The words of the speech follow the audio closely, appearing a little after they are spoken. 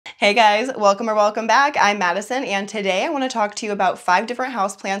Hey guys, welcome or welcome back. I'm Madison, and today I want to talk to you about 5 different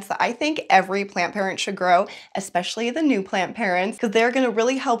houseplants that I think every plant parent should grow, especially the new plant parents, because they're going to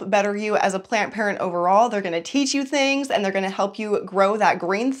really help better you as a plant parent overall. They're going to teach you things and they're going to help you grow that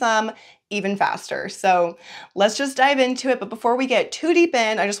green thumb even faster. So let's just dive into it. But before we get too deep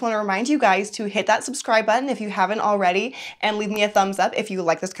in, I just want to remind you guys to hit that subscribe button if you haven't already, and leave me a thumbs up if you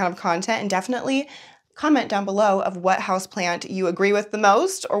like this kind of content, and definitely comment down below of what houseplant you agree with the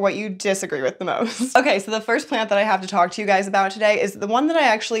most or what you disagree with the most. Okay, so the first plant that I have to talk to you guys about today is the one that I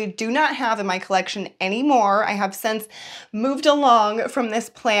actually do not have in my collection anymore. I have since moved along from this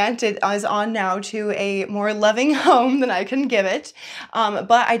plant. It is on now to a more loving home than I can give it.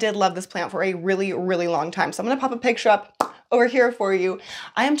 But I did love this plant for a really, really long time. So I'm gonna pop a picture up over here for you.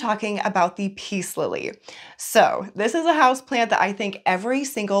 I am talking about the peace lily. So this is a house plant that I think every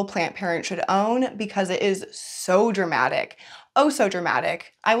single plant parent should own because it is so dramatic. Oh, so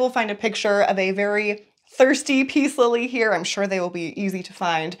dramatic. I will find a picture of a very thirsty peace lily here. I'm sure they will be easy to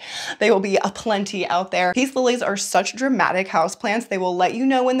find. They will be aplenty out there. Peace lilies are such dramatic houseplants. They will let you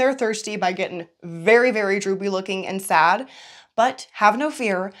know when they're thirsty by getting very, very droopy looking and sad. But have no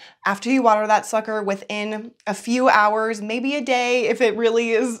fear, after you water that sucker within a few hours, maybe a day, if it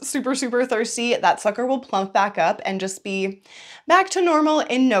really is super, super thirsty, that sucker will plump back up and just be back to normal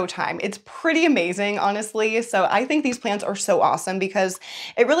in no time. It's pretty amazing, honestly. So I think these plants are so awesome because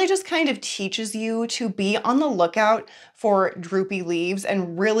it really just kind of teaches you to be on the lookout for droopy leaves,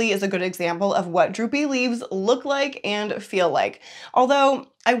 and really is a good example of what droopy leaves look like and feel like. Although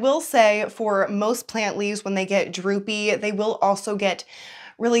I will say for most plant leaves, when they get droopy, they will also get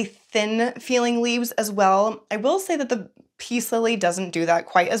really thin feeling leaves as well. I will say that the peace lily doesn't do that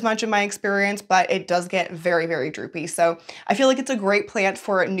quite as much in my experience, but it does get very, very droopy. So I feel like it's a great plant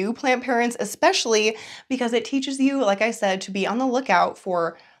for new plant parents, especially because it teaches you, like I said, to be on the lookout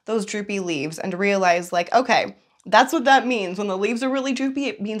for those droopy leaves and to realize, like, okay, that's what that means. When the leaves are really droopy,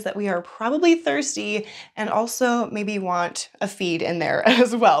 it means that we are probably thirsty and also maybe want a feed in there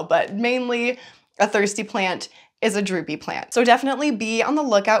as well. But mainly a thirsty plant is a droopy plant. So definitely be on the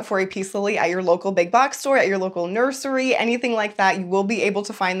lookout for a peace lily at your local big box store, at your local nursery, anything like that. You will be able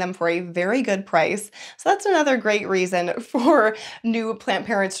to find them for a very good price. So that's another great reason for new plant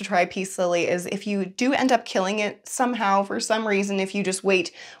parents to try peace lily, is if you do end up killing it somehow for some reason, if you just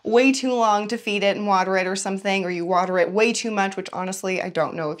wait way too long to feed it and water it or something, or you water it way too much, which honestly, I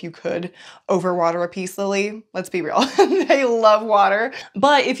don't know if you could overwater a peace lily. Let's be real. They love water.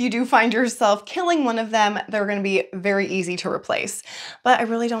 But if you do find yourself killing one of them, they're going to be very easy to replace. But I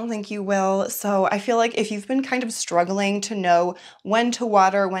really don't think you will. So I feel like if you've been kind of struggling to know when to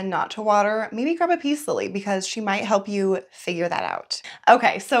water, when not to water, maybe grab a peace lily because she might help you figure that out.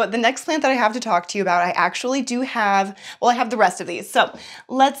 Okay, so the next plant that I have to talk to you about, I actually do have, well, I have the rest of these. So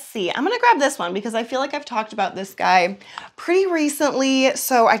let's see. I'm gonna grab this one because I feel like I've talked about this guy pretty recently,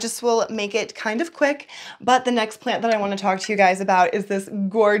 so I just will make it kind of quick. But the next plant that I want to talk to you guys about is this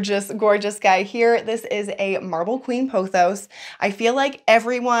gorgeous, gorgeous guy here. This is a Marble Queen pothos. I feel like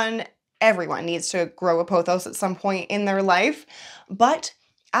everyone needs to grow a pothos at some point in their life, but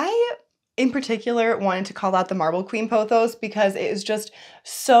I in particular wanted to call out the Marble Queen pothos because it is just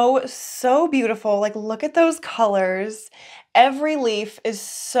so, so beautiful. Like, look at those colors. Every leaf is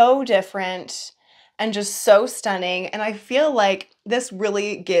so different and just so stunning. And I feel like this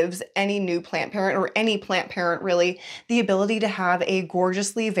really gives any new plant parent, or any plant parent really, the ability to have a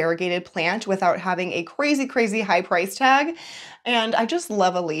gorgeously variegated plant without having a crazy, crazy high price tag. And I just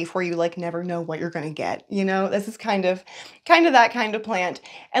love a leaf where you like never know what you're gonna get. You know, this is kind of that kind of plant.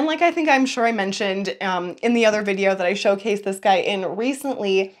 And like I'm sure I mentioned in the other video that I showcased this guy in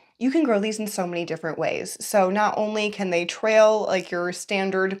recently, you can grow these in so many different ways. So not only can they trail like your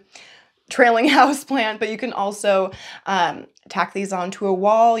standard trailing house plant, but you can also tack these onto a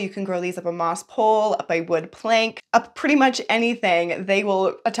wall. You can grow these up a moss pole, up a wood plank, up pretty much anything. They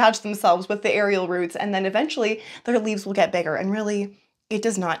will attach themselves with the aerial roots, and then eventually their leaves will get bigger. And really, it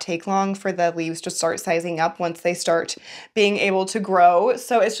does not take long for the leaves to start sizing up once they start being able to grow.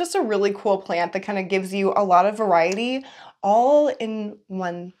 So it's just a really cool plant that kind of gives you a lot of variety all in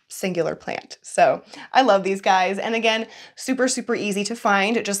one singular plant. So I love these guys. And again, super, super easy to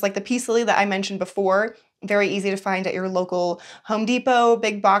find, just like the peace lily that I mentioned before. Very easy to find at your local Home Depot,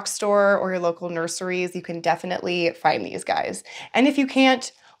 big box store, or your local nurseries. You can definitely find these guys. And if you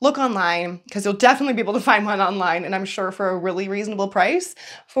can't, look online, because you'll definitely be able to find one online, and I'm sure for a really reasonable price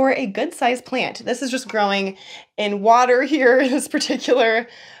for a good sized plant. This is just growing in water here, this particular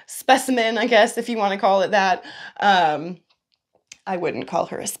specimen, I guess, if you want to call it that. I wouldn't call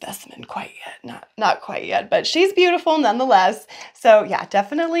her a specimen quite yet, not quite yet, but she's beautiful nonetheless. So yeah,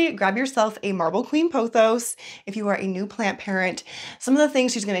 definitely grab yourself a Marble Queen pothos if you are a new plant parent. Some of the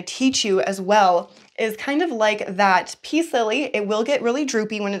things she's going to teach you as well is kind of like that peace lily. It will get really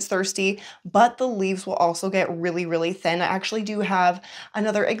droopy when it's thirsty, but the leaves will also get really, really thin. I actually do have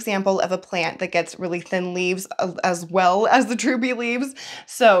another example of a plant that gets really thin leaves as well as the droopy leaves.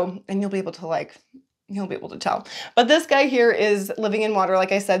 So, and you'll be able to tell. But this guy here is living in water,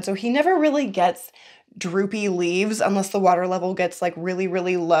 like I said, so he never really gets droopy leaves unless the water level gets like really,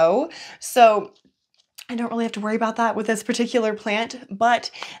 really low. So I don't really have to worry about that with this particular plant,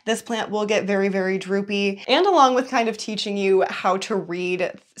 but this plant will get very, very droopy. And along with kind of teaching you how to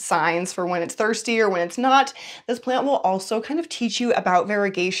read signs for when it's thirsty or when it's not, this plant will also kind of teach you about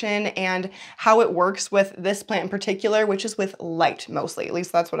variegation and how it works with this plant in particular, which is with light mostly. At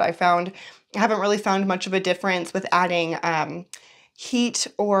least that's what I found. I haven't really found much of a difference with adding heat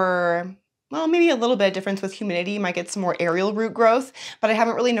or, well, maybe a little bit of difference with humidity. You might get some more aerial root growth, but I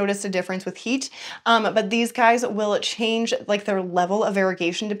haven't really noticed a difference with heat. But these guys will change like their level of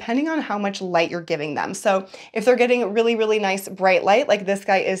variegation depending on how much light you're giving them. So if they're getting really, really nice bright light, like this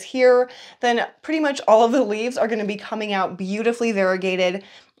guy is here, then pretty much all of the leaves are going to be coming out beautifully variegated,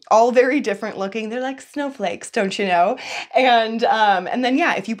 all very different looking. They're like snowflakes, don't you know? And then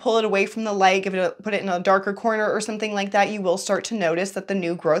yeah, if you pull it away from the light, put it in a darker corner or something like that, you will start to notice that the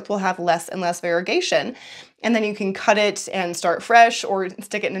new growth will have less and less variegation. And then you can cut it and start fresh or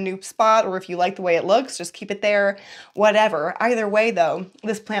stick it in a new spot, or if you like the way it looks, just keep it there, whatever. Either way though,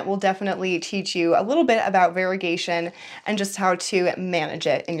 this plant will definitely teach you a little bit about variegation and just how to manage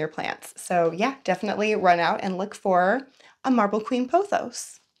it in your plants. So yeah, definitely run out and look for a Marble Queen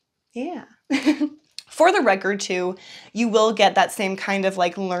pothos. Yeah. For the record too, you will get that same kind of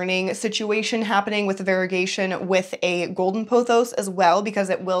like learning situation happening with the variegation with a golden pothos as well, because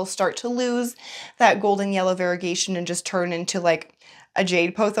it will start to lose that golden yellow variegation and just turn into like a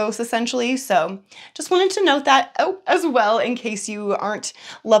jade pothos essentially. So just wanted to note that as well in case you aren't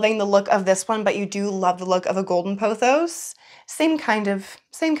loving the look of this one, but you do love the look of a golden pothos. Same kind of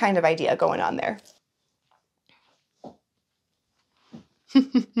idea going on there.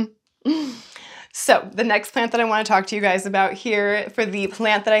 So the next plant that I want to talk to you guys about here, for the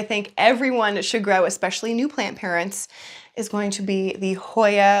plant that I think everyone should grow, especially new plant parents, is going to be the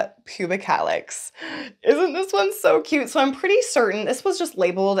Hoya pubicalyx. Isn't this one so cute? So I'm pretty certain this was just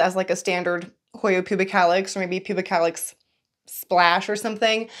labeled as like a standard Hoya pubicalyx or maybe pubicalyx splash or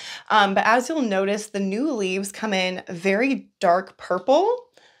something. But as you'll notice, the new leaves come in very dark purple.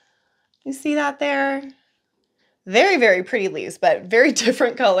 You see that there? Very, very pretty leaves, but very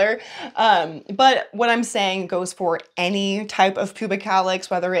different color. But what I'm saying goes for any type of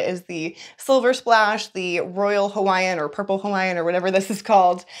pubicalyx, whether it is the silver splash, the royal Hawaiian or purple Hawaiian or whatever this is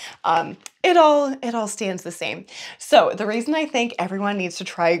called. It all stands the same. So the reason I think everyone needs to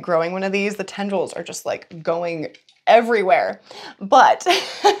try growing one of these, the tendrils are just like going everywhere, but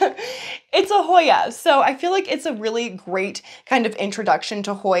it's a Hoya. So I feel like it's a really great kind of introduction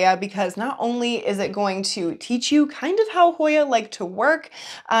to Hoya, because not only is it going to teach you kind of how Hoya like to work,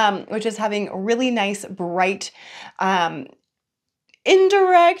 which is having really nice, bright,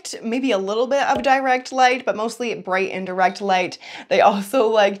 indirect, maybe a little bit of direct light, but mostly bright indirect light. They also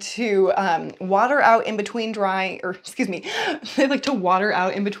like to water out in between drying, or excuse me, they like to water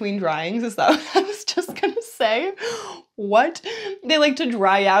out in between dryings. Is that what I was just gonna say? What? They like to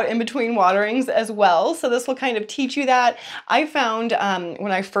dry out in between waterings as well. So this will kind of teach you that. I found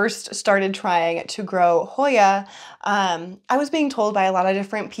when I first started trying to grow Hoya, I was being told by a lot of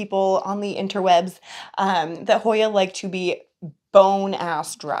different people on the interwebs that Hoya like to be bone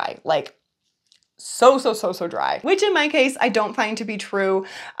ass dry, like so dry, which in my case I don't find to be true.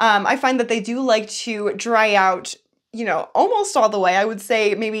 I find that they do like to dry out, you know, almost all the way. I would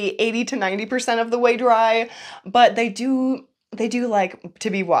say maybe 80 to 90% of the way dry, but they do like to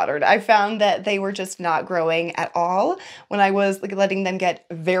be watered. I found that they were just not growing at all when I was like letting them get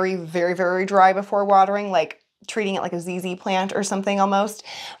very dry before watering, like treating it like a ZZ plant or something almost.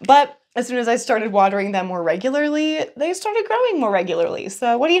 But as soon as I started watering them more regularly, they started growing more regularly.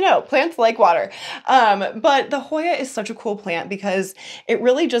 So what do you know? Plants like water. But the Hoya is such a cool plant because it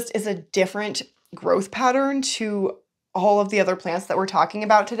really just is a different growth pattern to all of the other plants that we're talking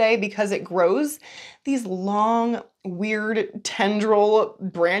about today, because it grows these long, weird tendril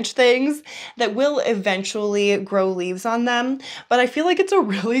branch things that will eventually grow leaves on them. But I feel like it's a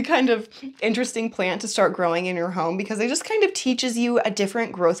really kind of interesting plant to start growing in your home because it just kind of teaches you a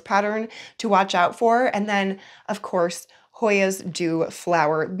different growth pattern to watch out for. And then, of course, Hoyas do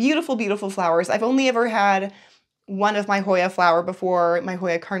flower. Beautiful, beautiful flowers. I've only ever had one of my Hoya flower before, my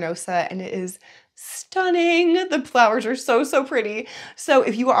Hoya carnosa, and it is stunning. The flowers are so, so pretty. So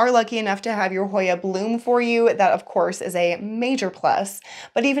if you are lucky enough to have your Hoya bloom for you, that of course is a major plus.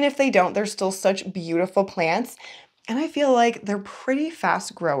 But even if they don't, they're still such beautiful plants. And I feel like they're pretty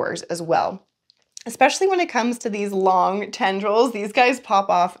fast growers as well. Especially when it comes to these long tendrils, these guys pop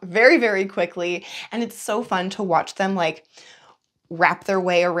off very, very quickly. And it's so fun to watch them like wrap their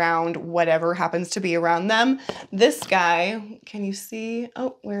way around whatever happens to be around them. This guy, can you see?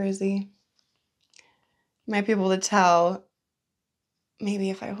 Oh, where is he? You might be able to tell.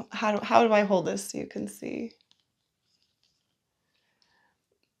 Maybe if I, how do I hold this so you can see?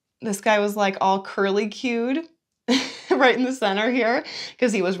 This guy was like all curly cued right in the center here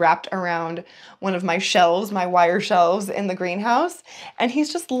because he was wrapped around one of my shelves, my wire shelves in the greenhouse, and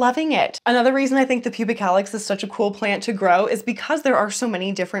he's just loving it. Another reason I think the pubic calyx is such a cool plant to grow is because there are so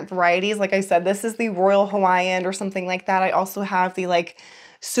many different varieties. Like I said, this is the Royal Hawaiian or something like that. I also have the like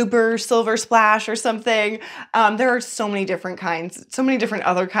super silver splash or something. There are so many different kinds, so many different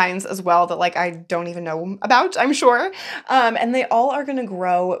other kinds as well that like I don't even know about, I'm sure. And they all are gonna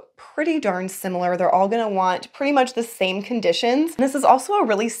grow pretty darn similar. They're all gonna want pretty much the same conditions. And this is also a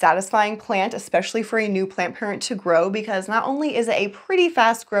really satisfying plant, especially for a new plant parent to grow, because not only is it a pretty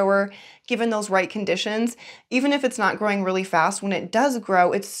fast grower given those right conditions, even if it's not growing really fast, when it does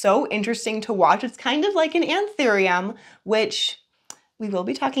grow, it's so interesting to watch. It's kind of like an anthurium, which we will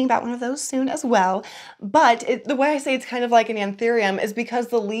be talking about one of those soon as well. But the way I say it's kind of like an anthurium is because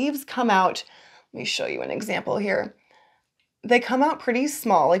the leaves come out, let me show you an example here. They come out pretty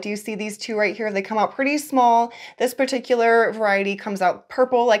small. Like, do you see these two right here? They come out pretty small. This particular variety comes out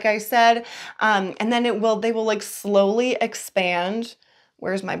purple, like I said, and then they will like slowly expand.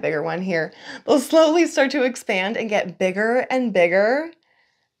 Where's my bigger one here? They'll slowly start to expand and get bigger and bigger.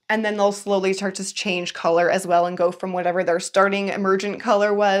 And then they'll slowly start to change color as well and go from whatever their starting emergent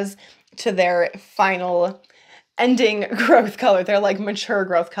color was to their final ending growth color, their like mature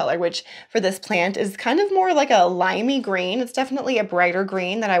growth color, which for this plant is kind of more like a limey green. It's definitely a brighter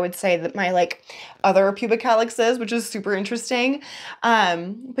green than I would say that my like other pubic calyx is, which is super interesting.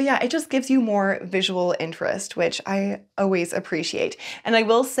 But yeah, it just gives you more visual interest, which I always appreciate. And I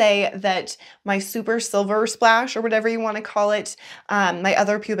will say that my super silver splash, or whatever you want to call it, my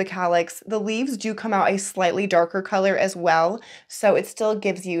other pubic calyx, the leaves do come out a slightly darker color as well. So it still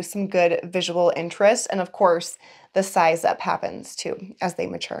gives you some good visual interest. And of course, the size up happens too as they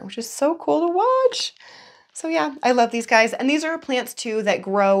mature, which is so cool to watch. So yeah, I love these guys. And these are plants too that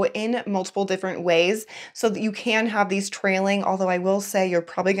grow in multiple different ways so that you can have these trailing, although I will say you're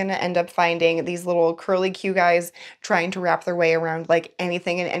probably going to end up finding these little curly Q guys trying to wrap their way around like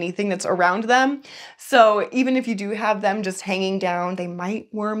anything and anything that's around them. So even if you do have them just hanging down, they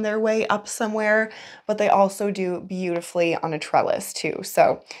might worm their way up somewhere, but they also do beautifully on a trellis too.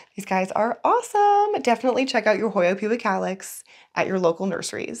 So these guys are awesome. Definitely check out your Hoya pubic calyx at your local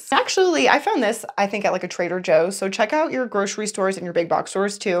nurseries. Actually, I found this, I think, at like a Trader Joe's. So check out your grocery stores and your big box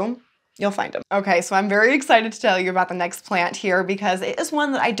stores too. You'll find them. Okay, so I'm very excited to tell you about the next plant here because it is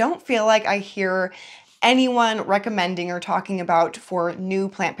one that I don't feel like I hear anyone recommending or talking about for new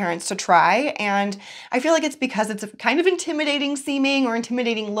plant parents to try. And I feel like it's because it's kind of intimidating seeming or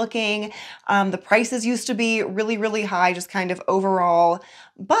intimidating looking. The prices used to be really, really high, just kind of overall,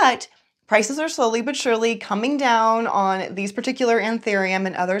 but prices are slowly but surely coming down on these particular anthurium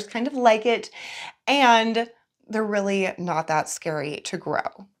and others kind of like it. And they're really not that scary to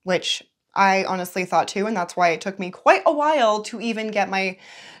grow, which I honestly thought too. And that's why it took me quite a while to even get to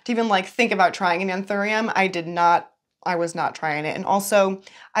even like think about trying an anthurium. I was not trying it. And also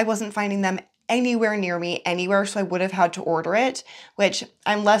I wasn't finding them anywhere near me anywhere. So I would have had to order it, which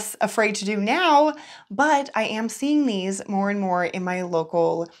I'm less afraid to do now, but I am seeing these more and more in my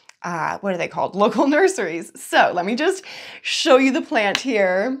local what are they called? Local nurseries. So let me just show you the plant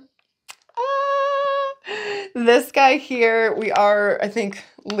here. This guy here, we are, I think,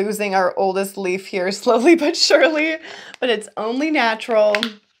 losing our oldest leaf here slowly but surely, but it's only natural.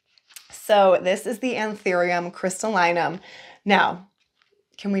 So this is the Anthurium crystallinum. Now,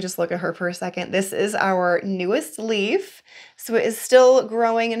 can we just look at her for a second? This is our newest leaf. So it is still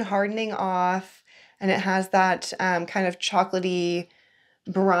growing and hardening off, and it has that kind of chocolatey,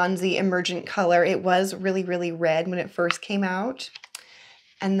 bronzy emergent color. It was really, really red when it first came out.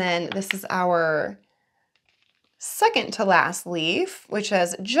 And then this is our second to last leaf, which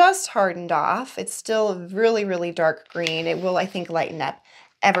has just hardened off. It's still really, really dark green. It will, I think, lighten up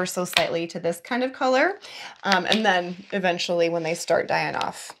ever so slightly to this kind of color. And then eventually when they start dying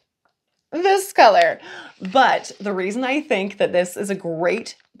off, this color. But the reason I think that this is a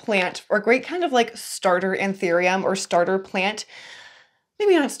great plant, or great kind of like starter anthurium or starter plant,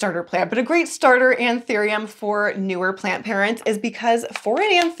 maybe not starter plant, but a great starter anthurium for newer plant parents, is because for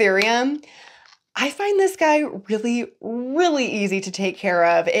an anthurium, I find this guy really, really easy to take care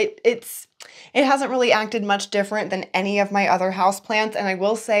of. It hasn't really acted much different than any of my other houseplants, and I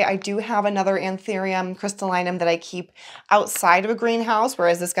will say I do have another anthurium crystallinum that I keep outside of a greenhouse,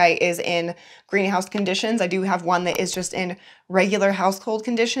 whereas this guy is in greenhouse conditions. I do have one that is just in regular household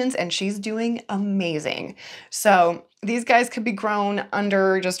conditions, and she's doing amazing. So these guys could be grown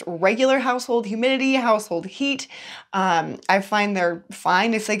under just regular household humidity, household heat. I find they're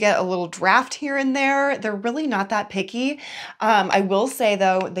fine if they get a little draft here and there. They're really not that picky. I will say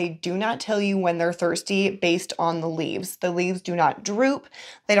though, they do not tell you when they're thirsty based on the leaves. The leaves do not droop.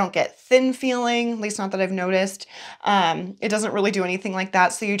 They don't get thin feeling, at least not that I've noticed. It doesn't really do anything like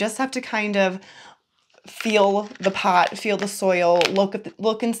that. So you just have to kind of feel the pot, feel the soil,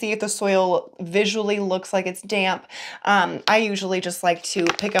 look and see if the soil visually looks like it's damp. I usually just like to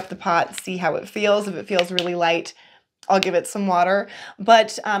pick up the pot, see how it feels. If it feels really light, I'll give it some water.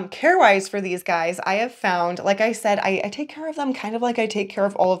 But care-wise for these guys, I have found, like I said, I take care of them kind of like I take care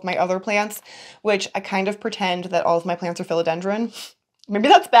of all of my other plants, which I kind of pretend that all of my plants are philodendron. Maybe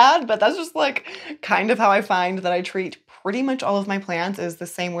that's bad, but that's just like kind of how I find that I treat pretty much all of my plants, is the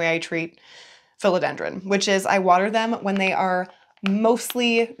same way I treat philodendron, which is I water them when they are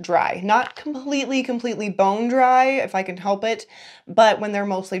mostly dry, not completely bone dry if I can help it, but when they're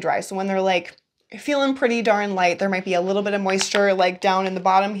mostly dry. So when they're like feeling pretty darn light, there might be a little bit of moisture like down in the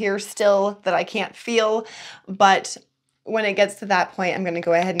bottom here still that I can't feel, but when it gets to that point, I'm going to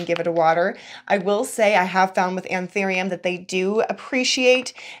go ahead and give it a water. I will say I have found with anthurium that they do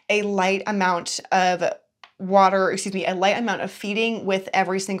appreciate a light amount of water, excuse me, a light amount of feeding with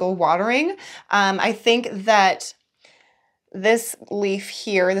every single watering. I think that this leaf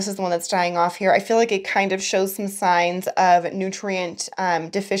here, this is the one that's dying off here, I feel like it kind of shows some signs of nutrient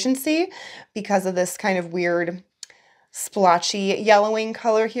deficiency because of this kind of weird splotchy yellowing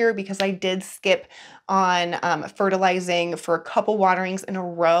color here, because I did skip on fertilizing for a couple waterings in a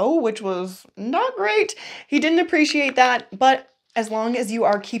row, which was not great. He didn't appreciate that, but as long as you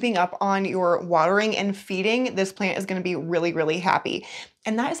are keeping up on your watering and feeding, this plant is going to be really, really happy.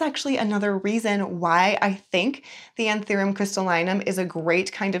 And that is actually another reason why I think the Anthurium crystallinum is a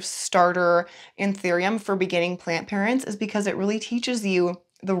great kind of starter anthurium for beginning plant parents, is because it really teaches you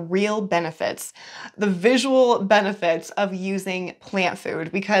the real benefits, the visual benefits of using plant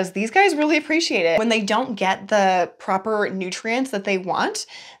food, because these guys really appreciate it. When they don't get the proper nutrients that they want,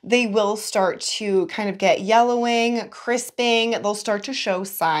 they will start to kind of get yellowing, crisping. They'll start to show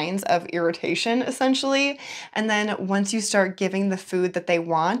signs of irritation essentially. And then once you start giving the food that they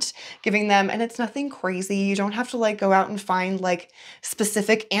want, giving them, and it's nothing crazy. You don't have to like go out and find like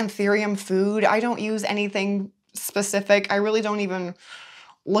specific anthurium food. I don't use anything specific. I really don't even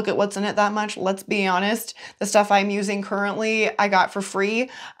look at what's in it that much. Let's be honest. The stuff I'm using currently, I got for free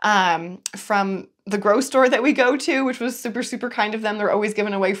from the grow store that we go to, which was super, super kind of them. They're always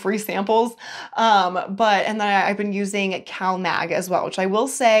giving away free samples. And then I've been using CalMag as well, which I will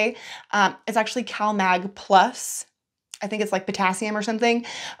say it's actually CalMag Plus. I think it's like potassium or something.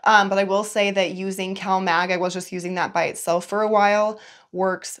 But I will say that using CalMag, I was just using that by itself for a while,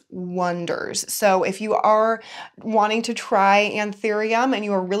 works wonders. So if you are wanting to try anthurium and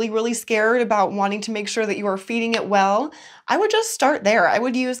you are really, really scared about wanting to make sure that you are feeding it well, I would just start there. I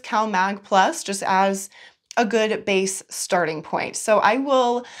would use CalMag Plus just as a good base starting point. So I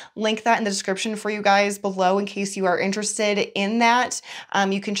will link that in the description for you guys below in case you are interested in that.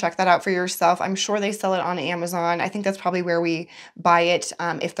 You can check that out for yourself. I'm sure they sell it on Amazon. I think that's probably where we buy it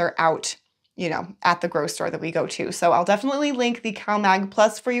if they're out, you know, at the grocery store that we go to. So I'll definitely link the CalMag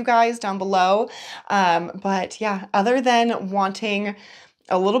Plus for you guys down below. But yeah, other than wanting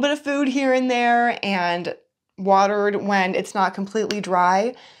a little bit of food here and there and watered when it's not completely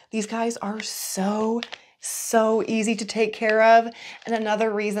dry, these guys are so easy to take care of. And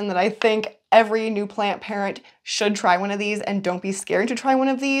another reason that I think every new plant parent should try one of these, and don't be scared to try one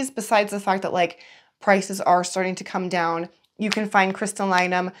of these, besides the fact that like prices are starting to come down. You can find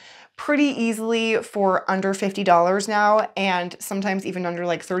crystallinum pretty easily for under $50 now, and sometimes even under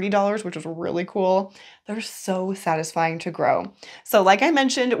like $30, which is really cool. They're so satisfying to grow. So like I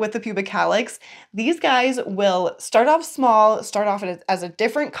mentioned with the pubic calyx, these guys will start off small, start off as a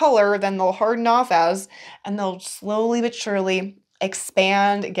different color than they'll harden off as, and they'll slowly but surely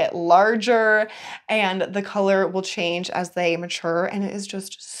expand, get larger, and the color will change as they mature. And it is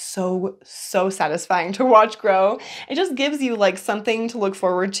just so satisfying to watch grow. It just gives you like something to look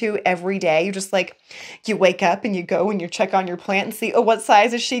forward to every day. You just like, you wake up and you go and you check on your plant and see, oh, what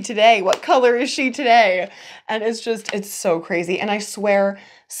size is she today? What color is she today? And it's so crazy. And I swear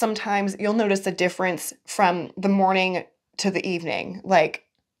sometimes you'll notice a difference from the morning to the evening. Like,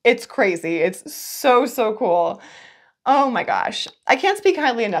 it's crazy. It's so cool. Oh my gosh. I can't speak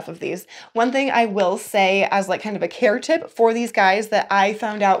highly enough of these. One thing I will say as like kind of a care tip for these guys that I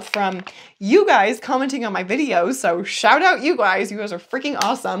found out from you guys commenting on my videos, so shout out you guys are freaking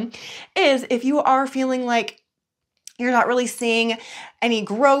awesome, is if you are feeling like you're not really seeing any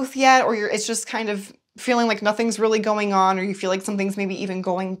growth yet, or it's just kind of feeling like nothing's really going on, or you feel like something's maybe even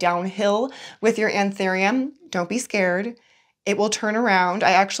going downhill with your anthurium, don't be scared. It will turn around.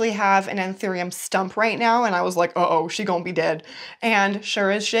 I actually have an anthurium stump right now, and I was like, uh-oh, she gonna be dead. And sure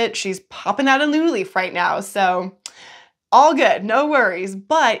as shit, she's popping out a new leaf right now. So all good, no worries.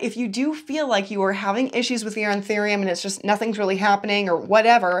 But if you do feel like you are having issues with your anthurium and it's just nothing's really happening or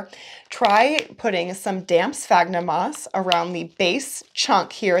whatever, try putting some damp sphagnum moss around the base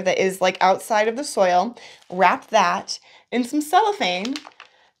chunk here that is like outside of the soil. Wrap that in some cellophane,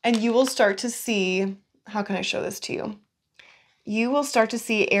 and you will start to see, how can I show this to you? You will start to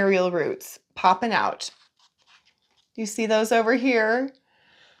see aerial roots popping out. You see those over here?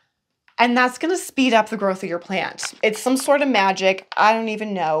 And that's going to speed up the growth of your plant. It's some sort of magic. I don't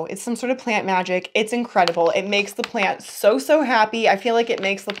even know. It's some sort of plant magic. It's incredible. It makes the plant so happy. I feel like it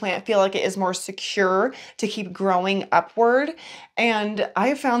makes the plant feel like it is more secure to keep growing upward. And I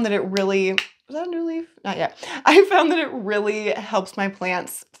have found that it really, was that a new leaf? Not yet. I found that it really helps my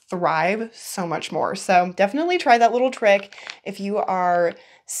plants thrive so much more. So definitely try that little trick. If you are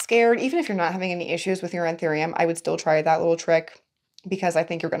scared, even if you're not having any issues with your anthurium, I would still try that little trick because I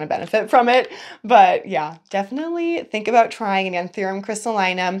think you're going to benefit from it. But yeah, definitely think about trying an anthurium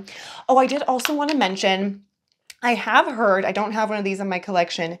crystallinum. Oh, I did also want to mention, I have heard, I don't have one of these in my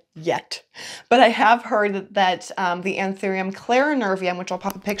collection yet, but I have heard that the Anthurium clarinervium, which I'll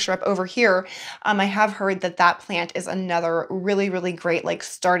pop a picture up over here, I have heard that that plant is another really great like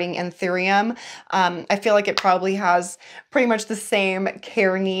starting anthurium. I feel like it probably has pretty much the same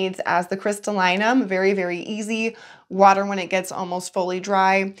care needs as the crystallinum. Very easy. Water when it gets almost fully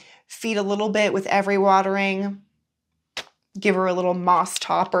dry. Feed a little bit with every watering. Give her a little moss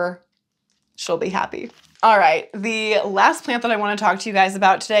topper. She'll be happy. All right, the last plant that I want to talk to you guys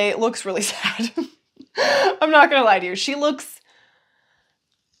about today looks really sad. I'm not gonna lie to you. She doesn't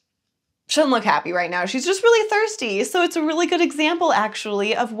look happy right now. She's just really thirsty. So it's a really good example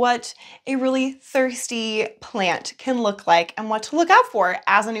actually of what a really thirsty plant can look like and what to look out for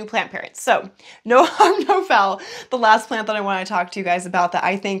as a new plant parent. So no harm, no foul. The last plant that I want to talk to you guys about that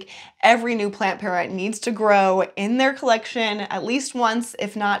I think every new plant parent needs to grow in their collection at least once,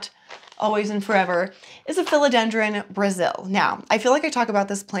 if not always and forever, is a Philodendron Brazil. Now, I feel like I talk about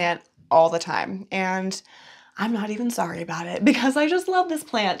this plant all the time, and I'm not even sorry about it because I just love this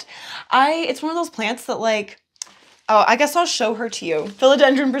plant. It's one of those plants that like, oh, I guess I'll show her to you.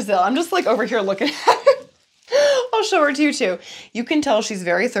 Philodendron Brazil. I'm just like over here looking at it. I'll show her to you too. You can tell she's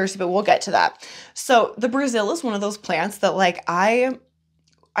very thirsty, but we'll get to that. So the Brazil is one of those plants that like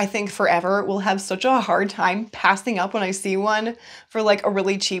I think forever will have such a hard time passing up when I see one for like a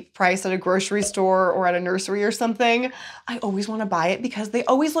really cheap price at a grocery store or at a nursery or something. I always want to buy it because they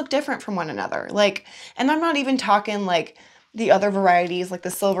always look different from one another. Like, and I'm not even talking like the other varieties like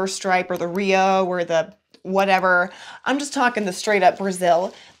the silver stripe or the Rio or the whatever. I'm just talking the straight up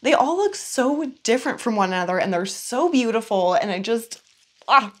Brazil. They all look so different from one another and they're so beautiful, and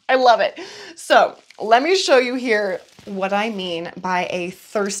I love it. So let me show you here what I mean by a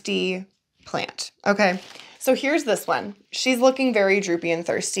thirsty plant. Okay, so here's this one. She's looking very droopy and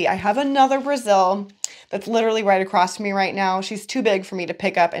thirsty. I have another Brazil that's literally right across from me right now. She's too big for me to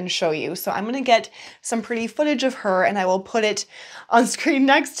pick up and show you. So I'm gonna get some pretty footage of her and I will put it on screen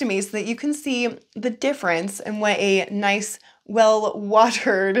next to me so that you can see the difference in what a nice,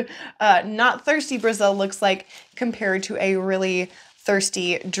 well-watered, not thirsty Brazil looks like compared to a really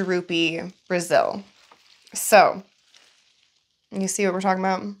thirsty, droopy Brazil. So, you see what we're talking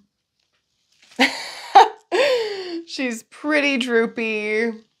about? She's pretty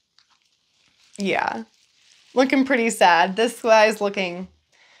droopy. Yeah, looking pretty sad. This guy's looking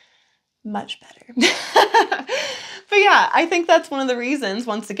much better. But yeah, I think that's one of the reasons,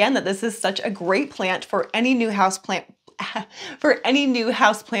 once again, that this is such a great plant for any new house plant for any new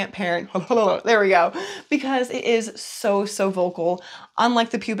houseplant parent. There we go. Because it is so, so vocal.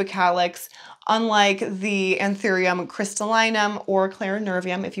 Unlike the pubic calyx, unlike the Anthurium crystallinum or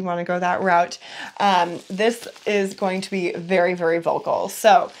clarinervium, if you want to go that route, this is going to be very, very vocal.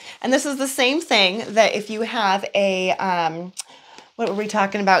 So, and this is the same thing that if you have a, what were we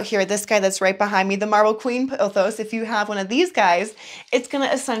talking about here? This guy that's right behind me, the Marble Queen Pothos. If you have one of these guys, it's going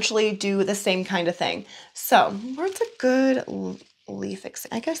to essentially do the same kind of thing. So, where's a good leaf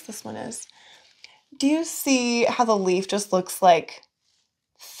example? I guess this one is. Do you see how the leaf just looks like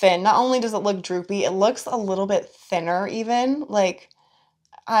thin? Not only does it look droopy, it looks a little bit thinner even. Like,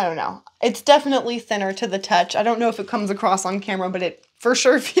 I don't know. It's definitely thinner to the touch. I don't know if it comes across on camera, but it for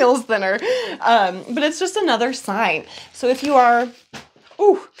sure feels thinner. But it's just another sign. So if you are,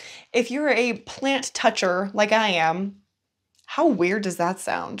 if you're a plant toucher like I am, how weird does that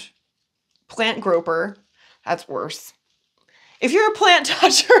sound? Plant groper, that's worse. If you're a plant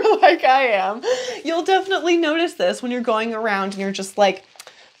toucher like I am, you'll definitely notice this when you're going around and you're just like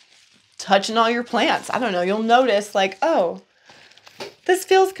touching all your plants. I don't know, you'll notice like, oh, this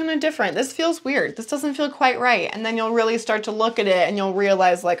feels kind of different. This feels weird. This doesn't feel quite right. And then you'll really start to look at it and you'll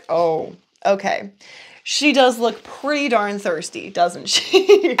realize like, oh, okay. She does look pretty darn thirsty, doesn't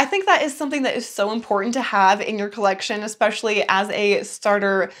she? I think that is something that is so important to have in your collection, especially as a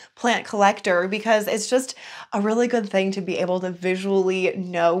starter plant collector, because it's just a really good thing to be able to visually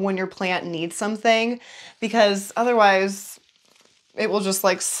know when your plant needs something, because otherwise it will just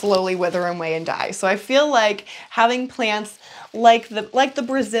like slowly wither away and die. So I feel like having plants like the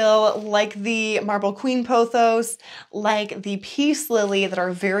Brazil, like the Marble Queen Pothos, like the Peace Lily that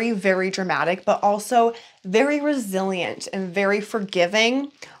are very, very dramatic, but also very resilient and very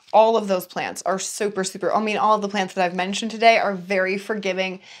forgiving. All of those plants are super, super, I mean, all of the plants that I've mentioned today are very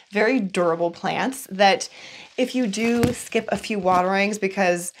forgiving, very durable plants that if you do skip a few waterings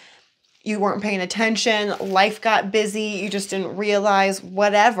because you weren't paying attention, life got busy, you just didn't realize,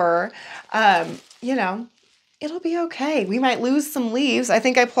 whatever, you know, it'll be okay. We might lose some leaves. I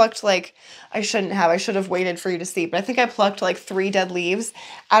think I plucked like, I shouldn't have, I should have waited for you to see, but I think I plucked like 3 dead leaves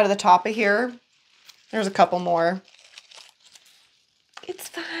out of the top of here. There's a couple more. It's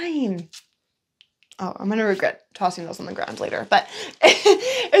fine. Oh, I'm gonna regret tossing those on the ground later, but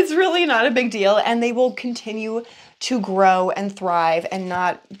it's really not a big deal, and they will continue to grow and thrive and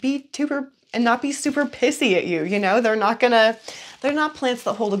not be super pissy at you. You know, they're not plants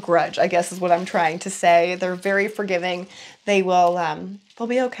that hold a grudge, I guess is what I'm trying to say. They're very forgiving. They will, they'll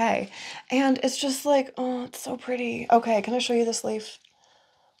be okay. And it's just like, oh, it's so pretty. Okay, can I show you this leaf?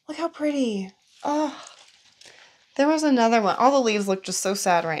 Look how pretty. Oh. There was another one. All the leaves look just so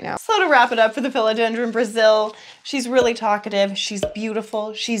sad right now. So to wrap it up for the Philodendron Brazil, she's really talkative. She's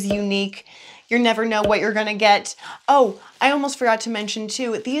beautiful. She's unique. You never know what you're gonna get. Oh, I almost forgot to mention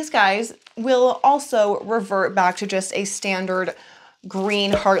too, these guys will also revert back to just a standard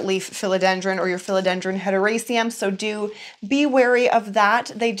green heartleaf philodendron or your Philodendron heteroraceum. So do be wary of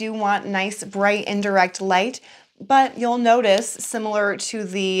that. They do want nice, bright, indirect light. But you'll notice, similar to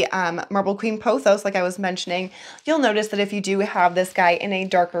the Marble Queen Pothos, like I was mentioning, you'll notice that if you do have this guy in a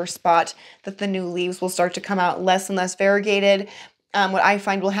darker spot, that the new leaves will start to come out less and less variegated. What I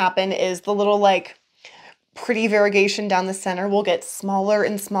find will happen is the little like pretty variegation down the center will get smaller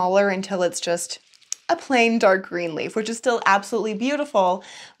and smaller until it's just a plain dark green leaf, which is still absolutely beautiful.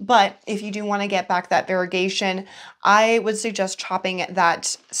 But if you do want to get back that variegation, I would suggest chopping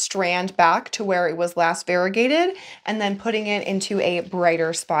that strand back to where it was last variegated and then putting it into a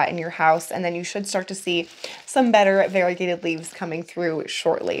brighter spot in your house. And then you should start to see some better variegated leaves coming through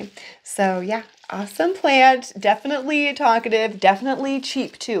shortly. So yeah, awesome plant, definitely talkative, definitely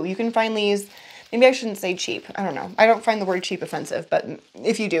cheap too. You can find these. Maybe I shouldn't say cheap. I don't know. I don't find the word cheap offensive, but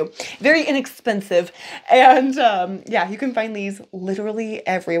if you do, very inexpensive. And yeah, you can find these literally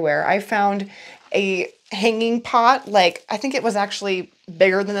everywhere. I found a hanging pot, like I think it was actually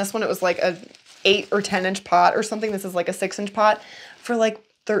bigger than this one. It was like a 8 or 10 inch pot or something. This is like a 6-inch pot for like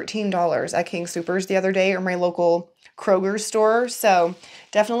 $13 at King Soopers the other day, or my local Kroger store. So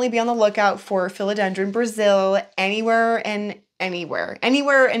definitely be on the lookout for Philodendron Brazil anywhere and everywhere.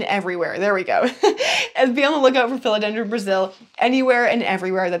 There we go. And be on the lookout for Philodendron Brazil anywhere and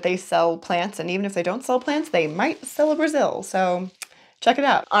everywhere that they sell plants. And even if they don't sell plants, they might sell a Brazil. So check it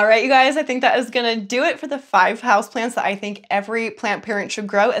out. All right, you guys, I think that is gonna do it for the 5 houseplants that I think every plant parent should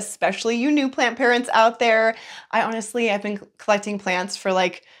grow, especially you new plant parents out there. I've been collecting plants for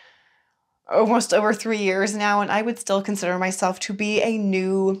like almost over 3 years now, and I would still consider myself to be a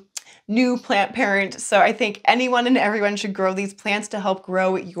new new plant parent. So I think anyone and everyone should grow these plants to help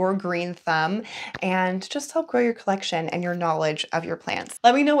grow your green thumb and just help grow your collection and your knowledge of your plants.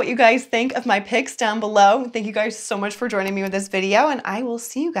 Let me know what you guys think of my picks down below. Thank you guys so much for joining me with this video, and I will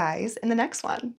see you guys in the next one.